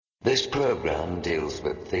This program deals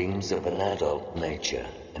with themes of an adult nature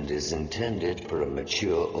and is intended for a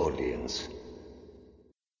mature audience.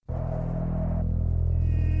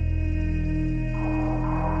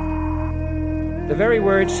 The very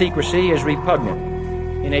word secrecy is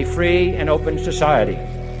repugnant in a free and open society.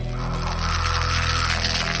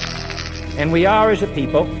 And we are, as a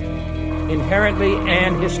people, inherently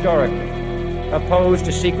and historically opposed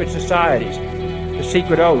to secret societies, to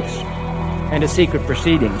secret oaths, and to secret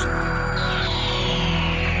proceedings.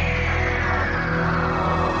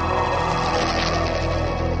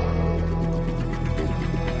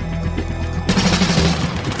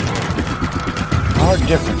 Our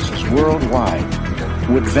differences worldwide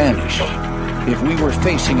would vanish if we were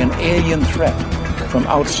facing an alien threat from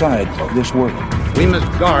outside this world. We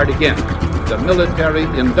must guard against the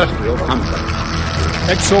military-industrial complex.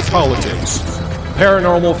 Exopolitics,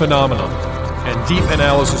 paranormal phenomenon, and deep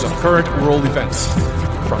analysis of current world events.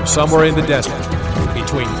 From somewhere in the desert,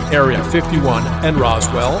 between Area 51 and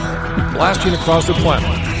Roswell, blasting across the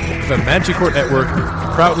planet, the Manticore Network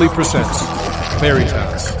proudly presents Fairy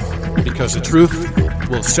Tales, because the truth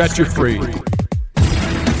will set you free.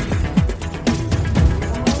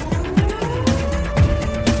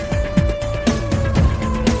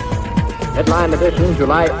 Headline edition,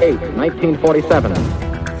 July 8, 1947.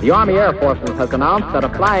 The Army Air Forces has announced that a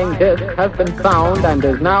flying disc has been found and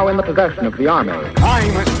is now in the possession of the Army.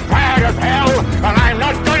 I'm as mad as hell, and I'm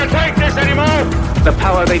not going to take this anymore! The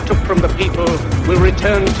power they took from the people will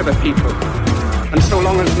return to the people. And so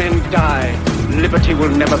long as men die, liberty will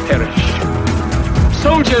never perish.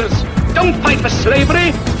 Soldiers, don't fight for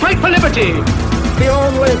slavery, fight for liberty! The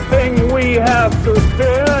only thing we have to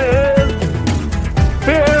fear is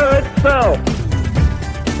fear itself.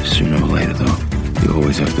 Sooner or later, though, you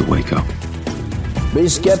always have to wake up. Be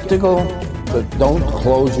skeptical, but don't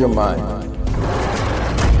close your mind.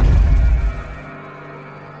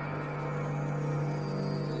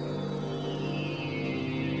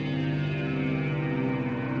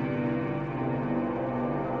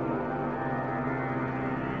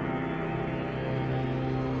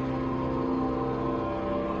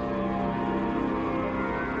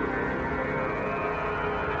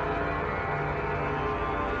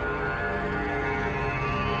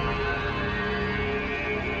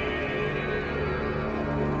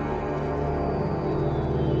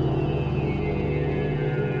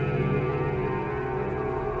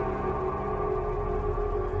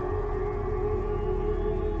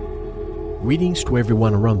 Greetings to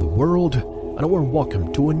everyone around the world, and a warm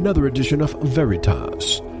welcome to another edition of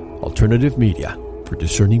Veritas, alternative media for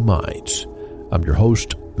discerning minds. I'm your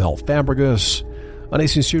host, Mel Fabregas, and I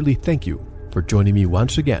sincerely thank you for joining me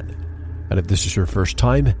once again. And if this is your first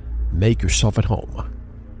time, make yourself at home.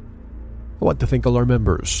 I want to thank all our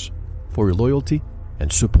members for your loyalty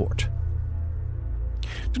and support.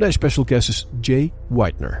 Tonight's special guest is Jay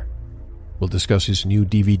Weidner. We'll discuss his new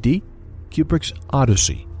DVD, Kubrick's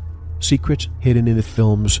Odyssey, Secrets Hidden in the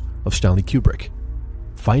Films of Stanley Kubrick.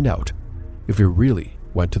 Find out if he really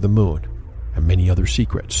went to the moon and many other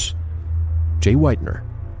secrets. Jay Weidner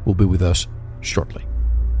will be with us shortly.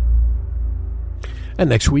 And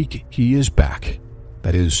next week, he is back.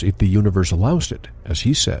 That is, if the universe allows it, as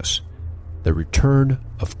he says, the return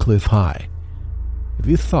of Cliff High. If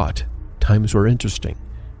you thought times were interesting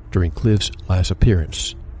during Cliff's last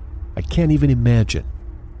appearance, I can't even imagine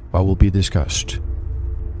what will be discussed.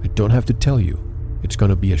 I don't have to tell you, it's going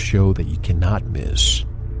to be a show that you cannot miss.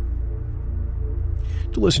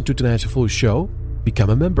 To listen to tonight's full show, become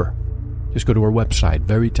a member. Just go to our website,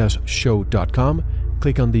 veritasshow.com,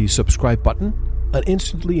 click on the subscribe button, and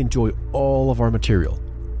instantly enjoy all of our material.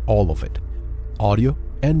 All of it. Audio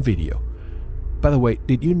and video. By the way,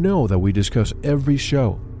 did you know that we discuss every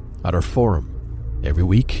show at our forum every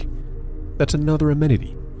week? That's another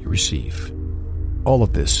amenity you receive. All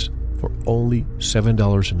of this for only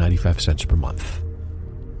 $7.95 per month.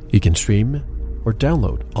 You can stream or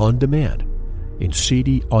download on demand in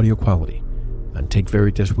CD audio quality and take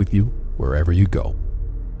Veritas with you wherever you go.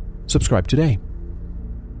 Subscribe today.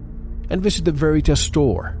 And visit the Veritas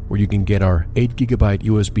store, where you can get our 8GB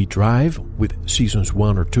USB drive with seasons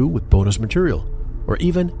 1 or 2 with bonus material, or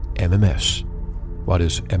even MMS. What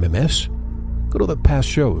is MMS? Go to the past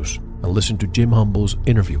shows and listen to Jim Humble's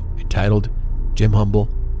interview entitled Jim Humble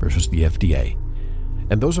versus the FDA.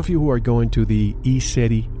 And those of you who are going to the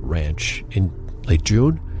ECETI Ranch in late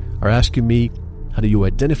June are asking me, how do you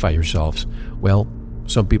identify yourselves? Well,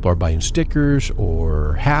 some people are buying stickers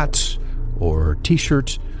or hats or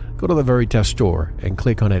t-shirts. Go to the Veritas store and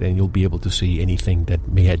click on it, and you'll be able to see anything that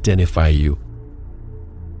may identify you.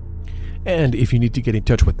 And if you need to get in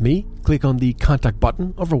touch with me, click on the contact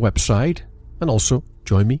button of our website and also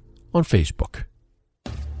join me on Facebook.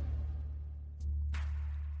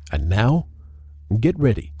 And now, get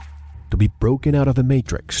ready to be broken out of the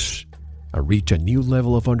matrix and reach a new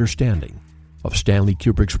level of understanding of Stanley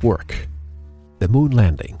Kubrick's work, the moon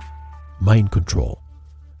landing, mind control,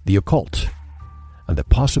 the occult, and the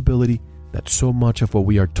possibility that so much of what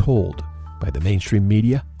we are told by the mainstream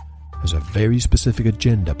media has a very specific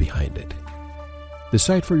agenda behind it.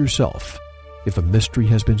 Decide for yourself if a mystery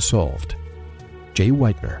has been solved. Jay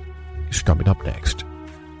Weidner is coming up next.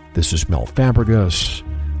 This is Mel Fabregas,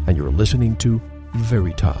 and you're listening to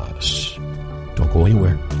Veritas. Don't go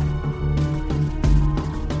anywhere.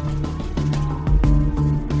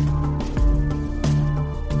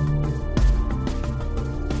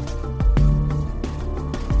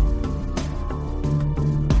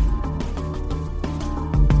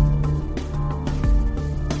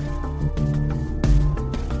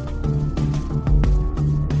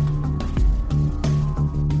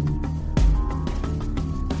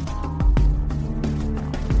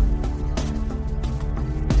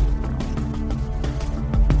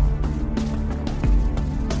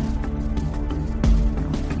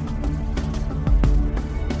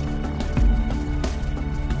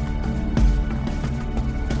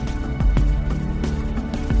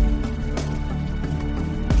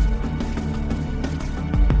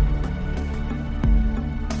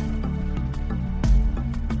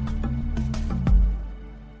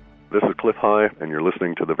 This is Cliff High, and you're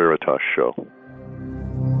listening to The Veritas Show.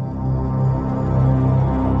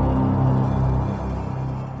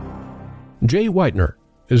 Jay Weidner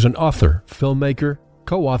is an author, filmmaker,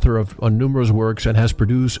 co-author on numerous works, and has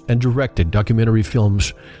produced and directed documentary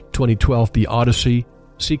films 2012, The Odyssey,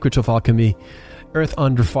 Secrets of Alchemy, Earth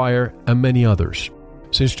Under Fire, and many others.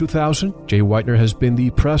 Since 2000, Jay Weidner has been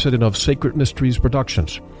the president of Sacred Mysteries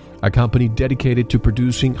Productions, a company dedicated to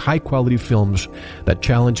producing high-quality films that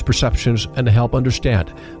challenge perceptions and help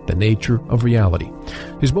understand the nature of reality.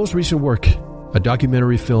 His most recent work, a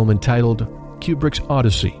documentary film entitled Kubrick's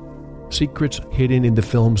Odyssey, Secrets Hidden in the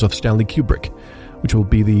Films of Stanley Kubrick, which will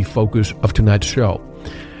be the focus of tonight's show.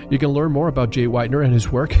 You can learn more about Jay Weidner and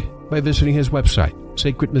his work by visiting his website,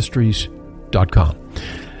 sacredmysteries.com.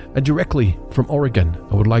 And directly from Oregon,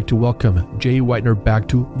 I would like to welcome Jay Weidner back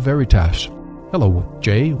to Veritas. Hello,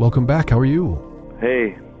 Jay. Welcome back. How are you?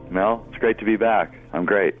 Hey, Mel. It's great to be back. I'm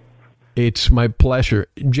great. It's my pleasure.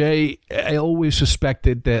 Jay, I always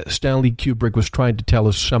suspected that Stanley Kubrick was trying to tell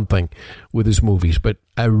us something with his movies, but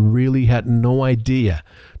I really had no idea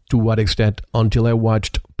to what extent until I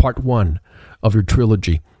watched part one of your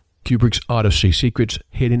trilogy, Kubrick's Odyssey, Secrets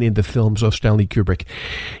Hidden in the Films of Stanley Kubrick.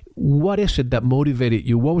 What is it that motivated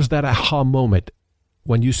you? What was that aha moment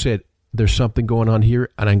when you said, there's something going on here,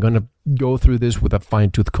 and I'm going to go through this with a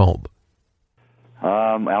fine-tooth comb?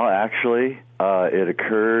 Well, actually, it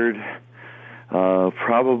occurred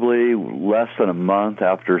probably less than a month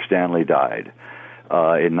after Stanley died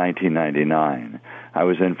in 1999. I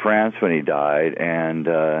was in France when he died, and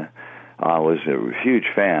I was a huge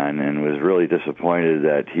fan and was really disappointed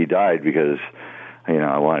that he died because,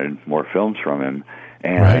 I wanted more films from him.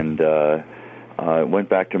 And I went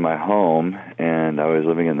back to my home, and I was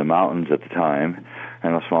living in the mountains at the time,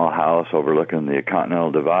 in a small house overlooking the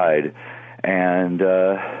Continental Divide, and it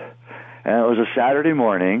was a Saturday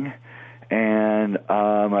morning, and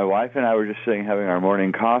my wife and I were just sitting having our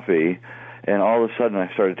morning coffee, and all of a sudden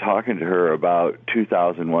I started talking to her about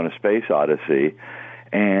 2001: A Space Odyssey,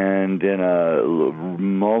 and in a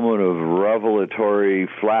moment of revelatory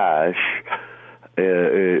flash,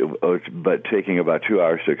 but taking about 2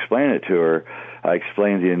 hours to explain it to her, I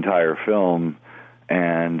explained the entire film,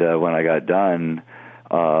 and when I got done,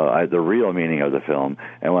 the real meaning of the film,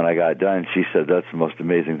 and when I got done, she said, that's the most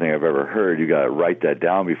amazing thing I've ever heard. You got to write that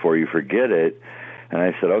down before you forget it. And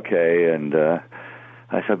I said, okay, and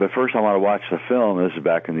I said, but first I want to watch the film. This is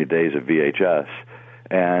back in the days of VHS.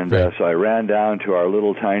 And so I ran down to our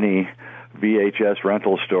little tiny VHS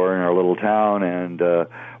rental store in our little town and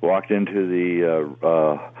walked into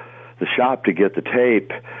the shop to get the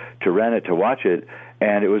tape, to rent it, to watch it,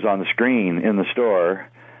 and it was on the screen in the store,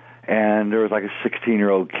 and there was like a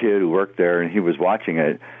 16-year-old kid who worked there, and he was watching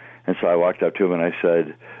it, and so I walked up to him and I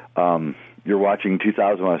said, you're watching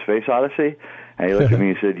 2001: A Space Odyssey? And he looked at me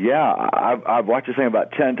and he said, yeah, I've watched this thing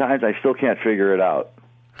about 10 times, I still can't figure it out.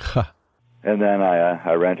 And then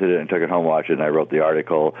I rented it and took it home, watched it, and I wrote the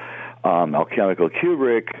article, Alchemical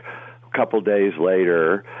Kubrick, a couple days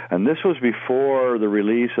later, and this was before the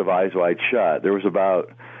release of Eyes Wide Shut.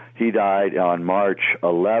 He died on March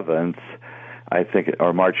 11th, I think,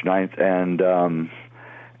 or March 9th,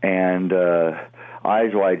 and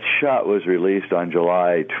Eyes Wide Shut was released on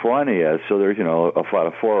July 20th, so there's, about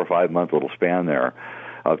a 4 or 5 month little span there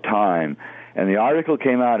of time. And the article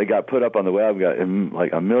came out, it got put up on the web, got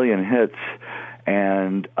like 1 million hits,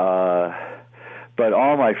 and but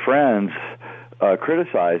all my friends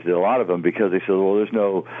criticized it, a lot of them, because they said, well,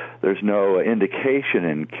 there's no indication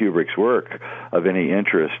in Kubrick's work of any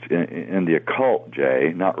interest in the occult,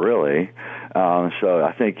 Jay. Not really. So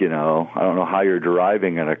I think, I don't know how you're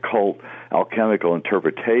deriving an occult alchemical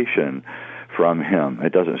interpretation from him.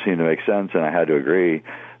 It doesn't seem to make sense, and I had to agree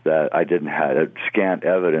that I didn't have scant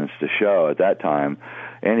evidence to show at that time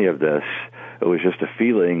any of this. It was just a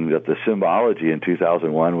feeling that the symbology in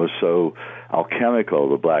 2001 was so alchemical,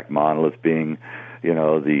 the black monolith being,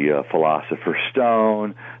 the Philosopher's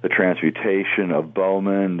Stone, the transmutation of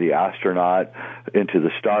Bowman, the astronaut, into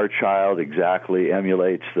the Star Child, exactly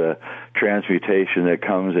emulates the transmutation that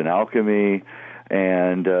comes in alchemy.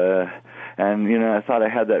 And I thought I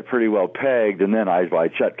had that pretty well pegged, and then Eyes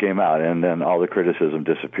Wide Shut came out, and then all the criticism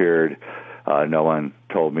disappeared. No one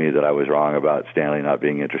told me that I was wrong about Stanley not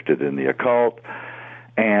being interested in the occult,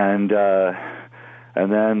 and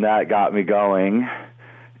then that got me going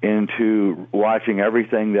into watching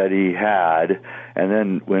everything that he had. And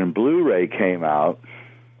then when Blu-ray came out,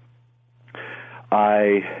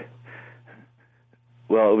 it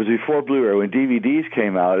was before Blu-ray. When DVDs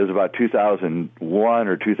came out, it was about 2001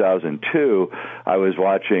 or 2002. I was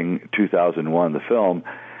watching 2001, the film,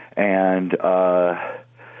 and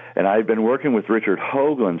I'd been working with Richard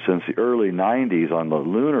Hoagland since the early 90s on the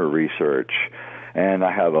lunar research, and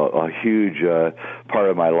I have a huge part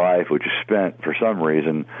of my life which is spent, for some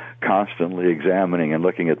reason, constantly examining and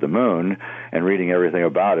looking at the moon and reading everything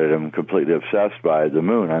about it. I'm completely obsessed by the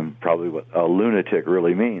moon. I'm probably what a lunatic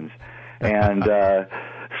really means. And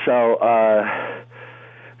so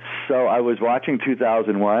I was watching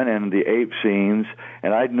 2001 and the ape scenes,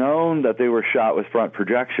 and I'd known that they were shot with front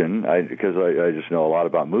projection because I just know a lot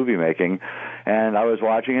about movie making. And I was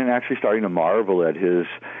watching and actually starting to marvel at his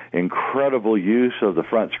incredible use of the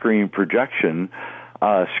front screen projection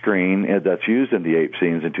screen that's used in the ape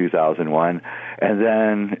scenes in 2001. And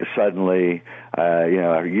then suddenly,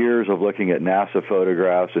 years of looking at NASA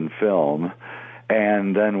photographs and film,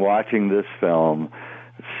 and then watching this film,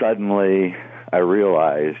 suddenly I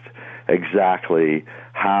realized exactly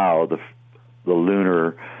how the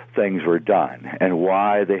lunar things were done and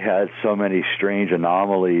why they had so many strange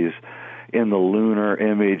anomalies in the lunar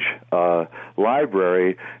image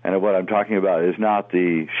library. And what I'm talking about is not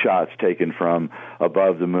the shots taken from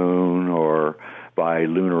above the moon or by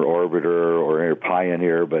Lunar Orbiter or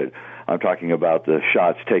Pioneer, but I'm talking about the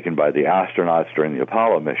shots taken by the astronauts during the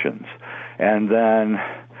Apollo missions. And then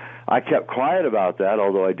I kept quiet about that,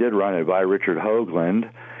 although I did run it by Richard Hoagland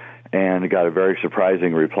and got a very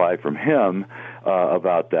surprising reply from him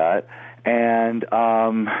about that. And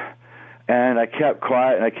I kept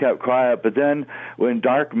quiet, but then when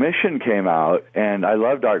Dark Mission came out, and I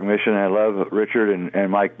love Dark Mission, and I love Richard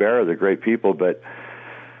and Mike Barra, they're great people, but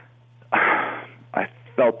I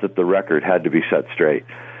felt that the record had to be set straight.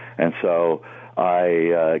 And so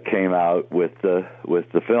I came out with the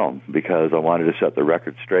film because I wanted to set the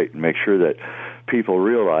record straight and make sure that people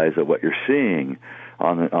realize that what you're seeing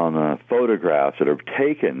on the photographs that are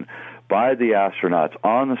taken by the astronauts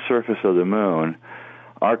on the surface of the moon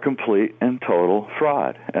are complete and total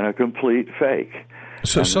fraud and a complete fake.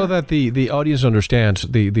 So that the audience understands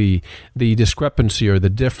the discrepancy or the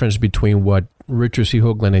difference between what Richard C.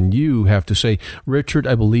 Hoagland and you have to say. Richard,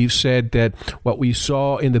 I believe, said that what we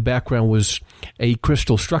saw in the background was a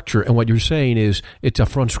crystal structure, and what you're saying is it's a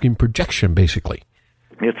front screen projection, basically.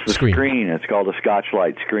 It's the screen. It's called a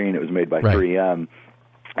Scotchlight screen. It was made by 3M,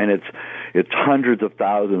 and it's hundreds of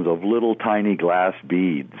thousands of little tiny glass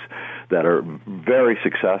beads that are very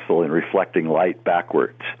successful in reflecting light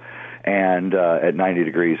backwards. And at 90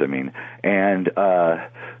 degrees, I mean. And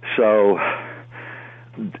so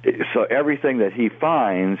everything that he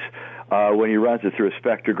finds when he runs it through a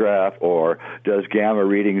spectrograph or does gamma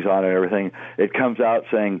readings on it and everything, it comes out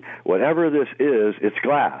saying, whatever this is, it's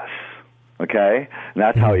glass. Okay? And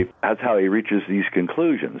that's how he reaches these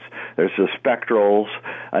conclusions. There's a spectrals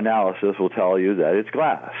analysis will tell you that it's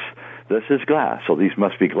glass. This is glass, so these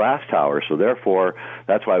must be glass towers. So therefore,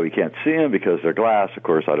 that's why we can't see them, because they're glass. Of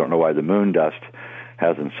course, I don't know why the moon dust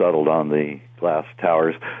hasn't settled on the glass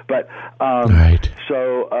towers. But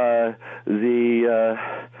so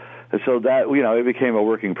that it became a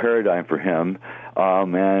working paradigm for him,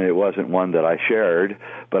 and it wasn't one that I shared,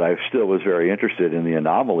 but I still was very interested in the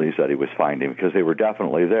anomalies that he was finding because they were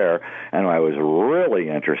definitely there, and I was really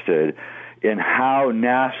interested in how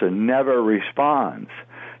NASA never responds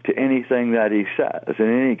to anything that he says in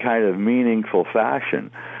any kind of meaningful fashion.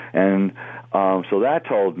 And so that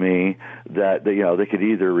told me that they could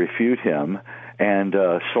either refute him and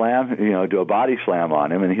slam, do a body slam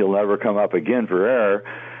on him, and he'll never come up again for air.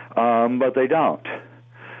 But they don't.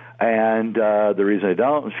 And the reason they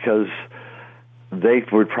don't is because they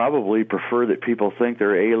would probably prefer that people think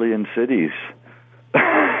they're alien cities.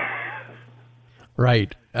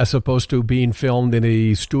 Right, as opposed to being filmed in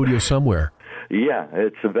a studio somewhere. Yeah,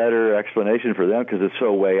 it's a better explanation for them because it's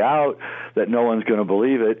so way out that no one's going to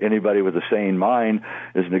believe it. Anybody with a sane mind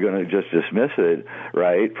isn't going to just dismiss it,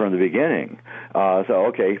 right, from the beginning.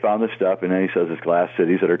 Okay, he found this stuff, and then he says it's glass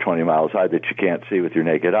cities that are 20 miles high that you can't see with your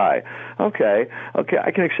naked eye. Okay,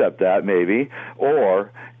 I can accept that maybe.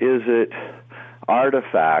 Or is it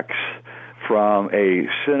artifacts from a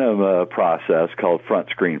cinema process called front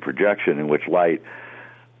screen projection, in which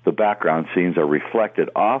the background scenes are reflected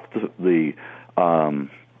off the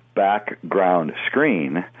background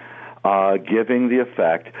screen, giving the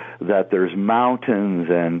effect that there's mountains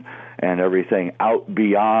and everything out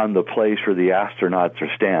beyond the place where the astronauts are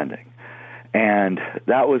standing. And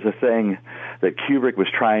that was a thing that Kubrick was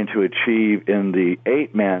trying to achieve in the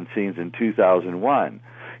 8-man scenes in 2001.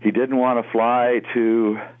 He didn't want to fly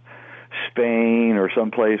to Spain or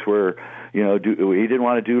someplace where, he didn't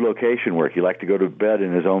want to do location work. He liked to go to bed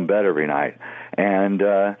in his own bed every night. And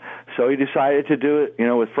so he decided to do it,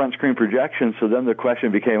 with front screen projection. So then the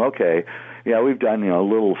question became, okay, we've done,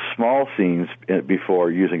 little small scenes before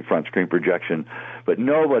using front screen projection, but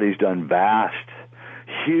nobody's done vast,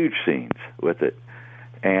 huge scenes with it.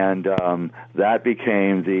 And that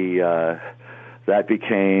became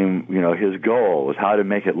his goal, was how to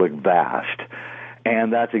make it look vast.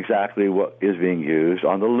 And that's exactly what is being used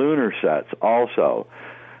on the lunar sets also.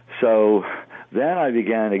 So then I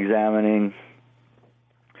began examining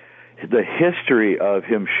the history of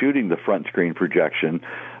him shooting the front screen projection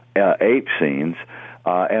ape scenes,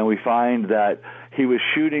 and we find that he was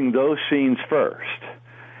shooting those scenes first,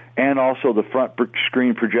 and also the front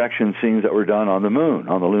screen projection scenes that were done on the moon,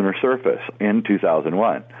 on the lunar surface, in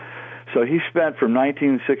 2001. So he spent from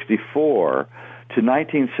 1964 to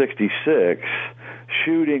 1966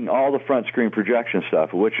 shooting all the front screen projection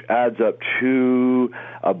stuff, which adds up to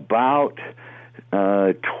about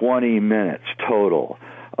 20 minutes total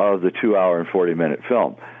of the 2-hour and 40-minute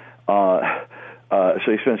film. So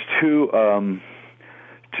he spends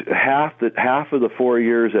half of the 4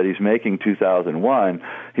 years that he's making 2001,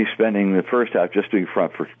 he's spending the first half just doing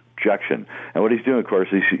front projection. And what he's doing, of course,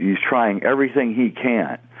 is he's trying everything he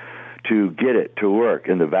can to get it to work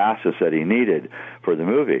in the vastness that he needed for the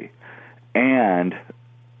movie. And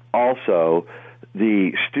also,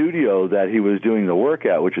 the studio that he was doing the work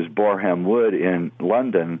at, which is Boreham Wood in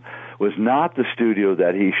London, was not the studio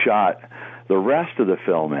that he shot the rest of the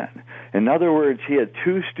film in. In other words, he had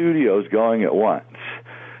two studios going at once.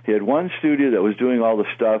 He had one studio that was doing all the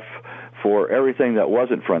stuff for everything that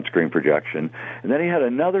wasn't front screen projection, and then he had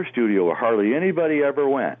another studio where hardly anybody ever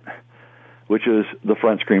went, which is the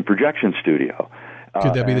front screen projection studio.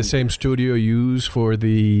 Could that be the same studio used for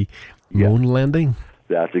the moon landing?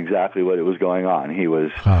 That's exactly what it was going on. He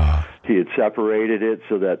had separated it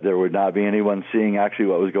so that there would not be anyone seeing actually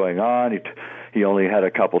what was going on. He only had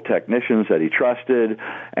a couple technicians that he trusted,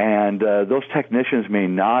 and those technicians may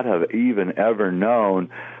not have even ever known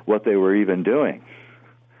what they were even doing.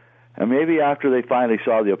 And maybe after they finally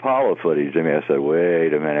saw the Apollo footage, they may have said,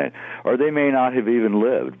 wait a minute. Or they may not have even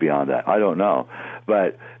lived beyond that. I don't know.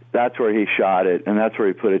 But that's where he shot it, and that's where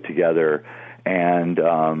he put it together, and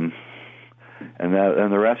the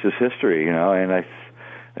rest is history, And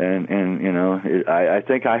I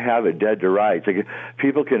think I have it dead to rights.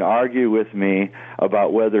 People can argue with me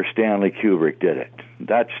about whether Stanley Kubrick did it.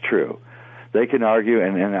 That's true. They can argue,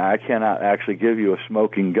 and I cannot actually give you a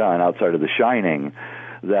smoking gun outside of The Shining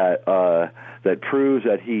that proves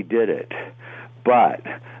that he did it. But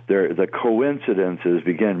the coincidences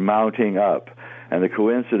begin mounting up, and the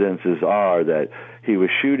coincidences are that he was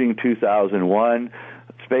shooting 2001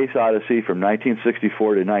 Space Odyssey from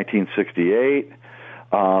 1964 to 1968.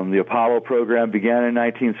 The Apollo program began in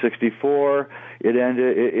 1964.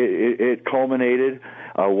 It culminated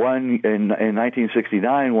in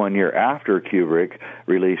 1969, 1 year after Kubrick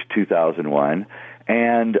released 2001,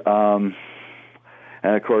 and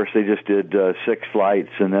of course they just did 6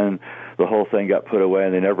 flights, and then the whole thing got put away,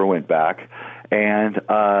 and they never went back. And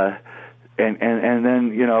then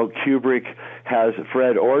Kubrick has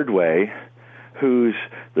Fred Ordway, who's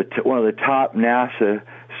one of the top NASA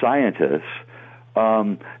scientists,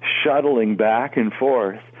 shuttling back and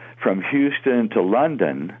forth from Houston to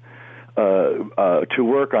London to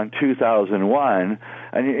work on 2001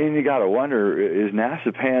 And you got to wonder, is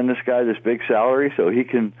NASA paying this guy this big salary so he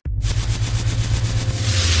can...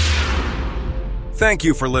 Thank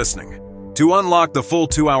you for listening. To unlock the full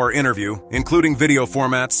 2-hour interview, including video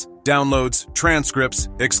formats, downloads, transcripts,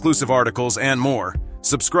 exclusive articles, and more,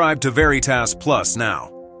 subscribe to Veritas Plus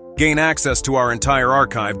now. Gain access to our entire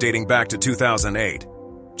archive dating back to 2008.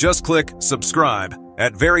 Just click subscribe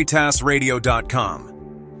at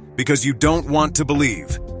veritasradio.com. Because you don't want to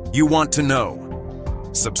believe, you want to know.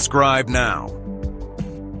 Subscribe now.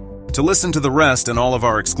 To listen to the rest and all of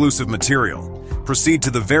our exclusive material, proceed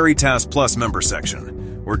to the Veritas Plus member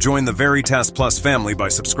section, or join the Veritas Plus family by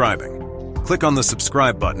subscribing. Click on the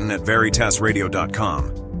subscribe button at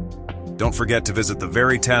veritasradio.com. Don't forget to visit the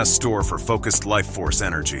Veritas store for focused life force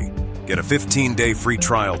energy. Get a 15-day free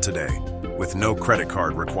trial today, with no credit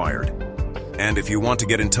card required. And if you want to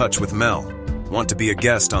get in touch with Mel, want to be a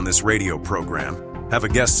guest on this radio program, have a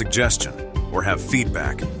guest suggestion, or have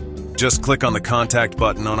feedback, just click on the contact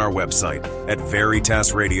button on our website at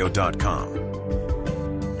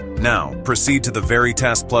veritasradio.com. Now, proceed to the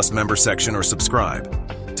Veritas Plus member section or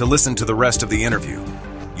subscribe to listen to the rest of the interview.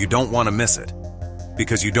 You don't want to miss it.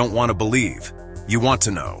 Because you don't want to believe, you want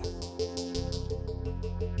to know.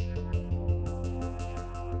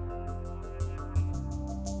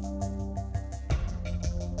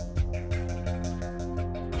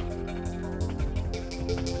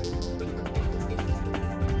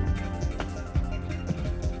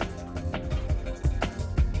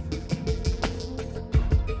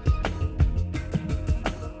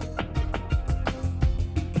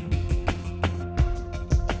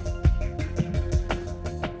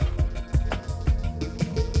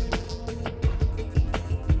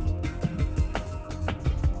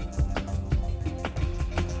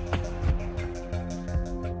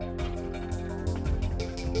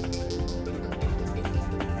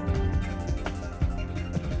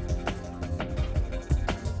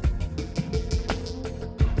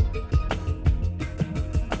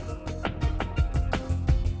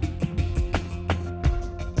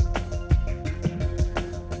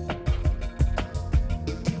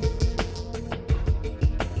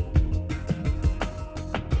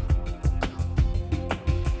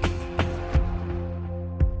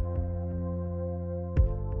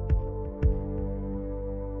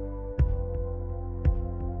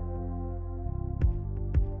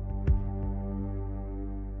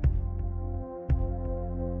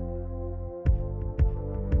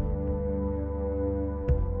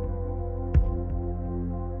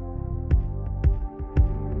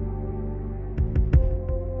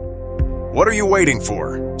 What are you waiting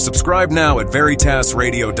for? Subscribe now at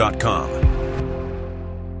veritasradio.com.